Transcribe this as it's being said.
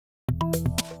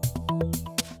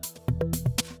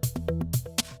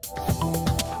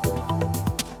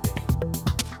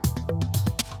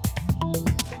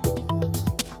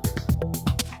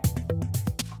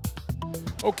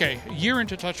Okay, a year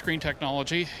into touchscreen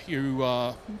technology, you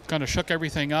kind of shook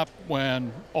everything up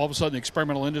when all of a sudden the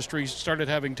experimental industry started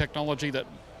having technology that,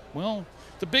 well,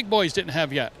 the big boys didn't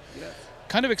have yet. Yes.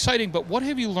 Kind of exciting, but what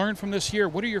have you learned from this year?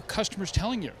 What are your customers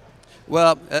telling you?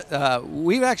 Well,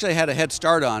 we've actually had a head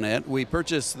start on it. We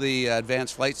purchased the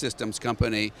Advanced Flight Systems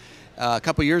company a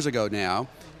couple years ago now,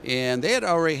 and they had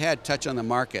already had touch on the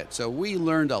market. So we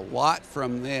learned a lot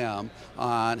from them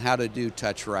on how to do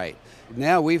touch right.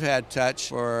 Now we've had touch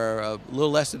for a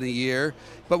little less than a year,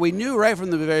 but we knew right from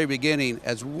the very beginning,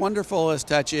 as wonderful as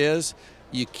touch is,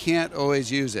 you can't always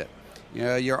use it. You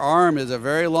know, your arm is a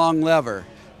very long lever,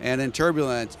 and in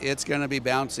turbulence, it's going to be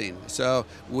bouncing. So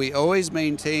we always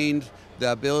maintained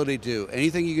the ability to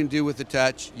anything you can do with the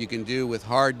touch, you can do with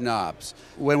hard knobs.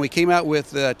 When we came out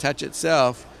with the touch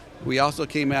itself, we also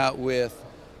came out with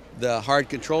the hard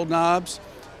control knobs.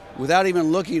 Without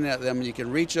even looking at them, you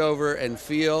can reach over and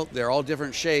feel. They're all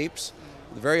different shapes.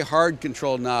 Very hard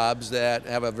control knobs that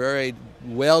have a very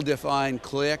well-defined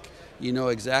click. You know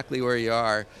exactly where you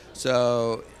are.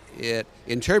 So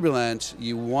in turbulence,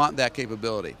 you want that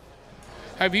capability.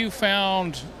 Have you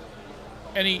found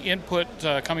any input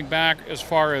coming back as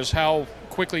far as how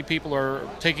quickly people are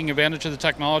taking advantage of the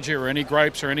technology, or any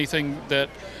gripes or anything that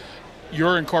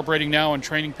you're incorporating now and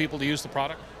training people to use the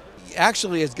product?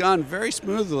 Actually, it's gone very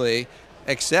smoothly.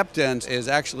 Acceptance is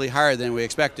actually higher than we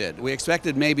expected. We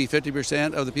expected maybe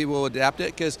 50% of the people would adapt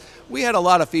it, because we had a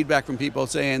lot of feedback from people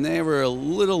saying they were a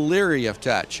little leery of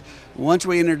touch. Once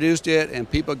we introduced it and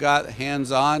people got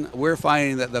hands-on, we're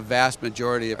finding that the vast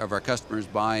majority of our customers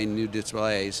buying new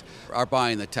displays are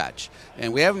buying the touch.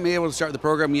 And we haven't been able to start the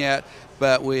program yet,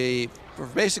 but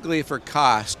basically for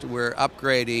cost, we're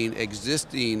upgrading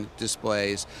existing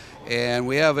displays, and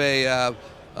we have a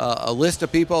list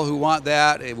of people who want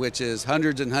that, which is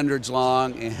hundreds and hundreds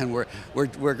long, and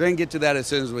we're going to get to that as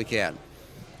soon as we can.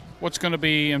 What's going to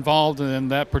be involved in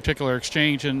that particular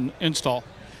exchange and install?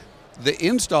 The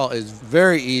install is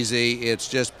very easy. It's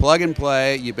just plug and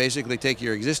play. You basically take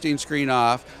your existing screen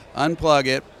off, unplug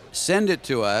it, send it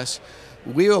to us.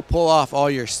 We will pull off all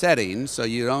your settings, so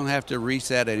you don't have to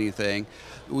reset anything.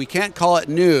 We can't call it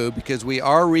new because we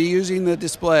are reusing the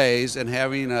displays and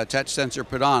having a touch sensor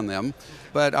put on them,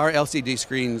 but our LCD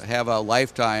screens have a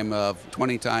lifetime of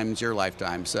 20 times your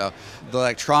lifetime. So the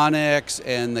electronics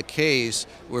and the case,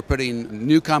 we're putting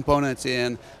new components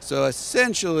in, so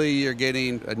essentially you're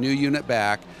getting a new unit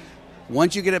back.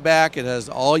 Once you get it back, it has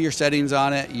all your settings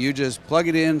on it. You just plug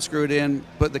it in, screw it in,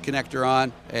 put the connector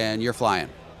on, and you're flying.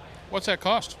 What's that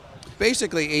cost?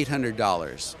 Basically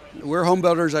 $800. We're home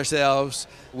builders ourselves.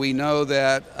 We know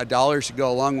that a dollar should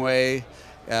go a long way.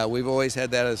 We've always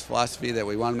had that as philosophy, that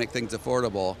we want to make things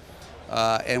affordable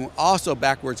and also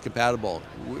backwards compatible.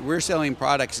 We're selling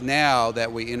products now that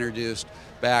we introduced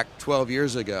back 12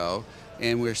 years ago,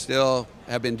 and we still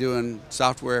have been doing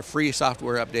free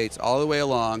software updates all the way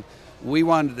along. We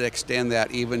wanted to extend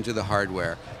that even to the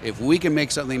hardware. If we can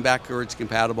make something backwards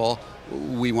compatible,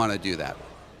 we want to do that.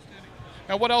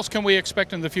 Now, what else can we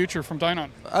expect in the future from Dynon?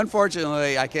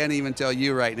 Unfortunately, I can't even tell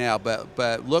you right now,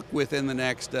 but look within the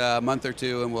next month or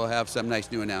two and we'll have some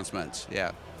nice new announcements.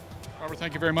 Yeah. Robert,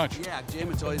 thank you very much. Yeah,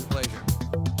 Jim, it's always a pleasure.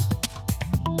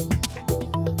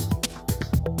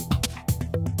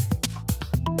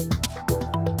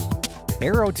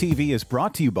 Aero-TV is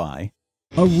brought to you by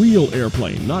a real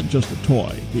airplane, not just a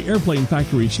toy. The Airplane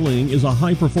Factory Sling is a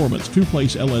high-performance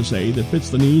two-place LSA that fits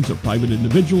the needs of private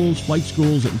individuals, flight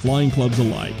schools, and flying clubs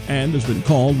alike, and has been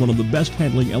called one of the best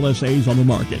handling LSAs on the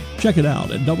market. Check it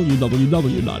out at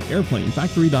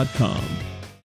www.airplanefactory.com.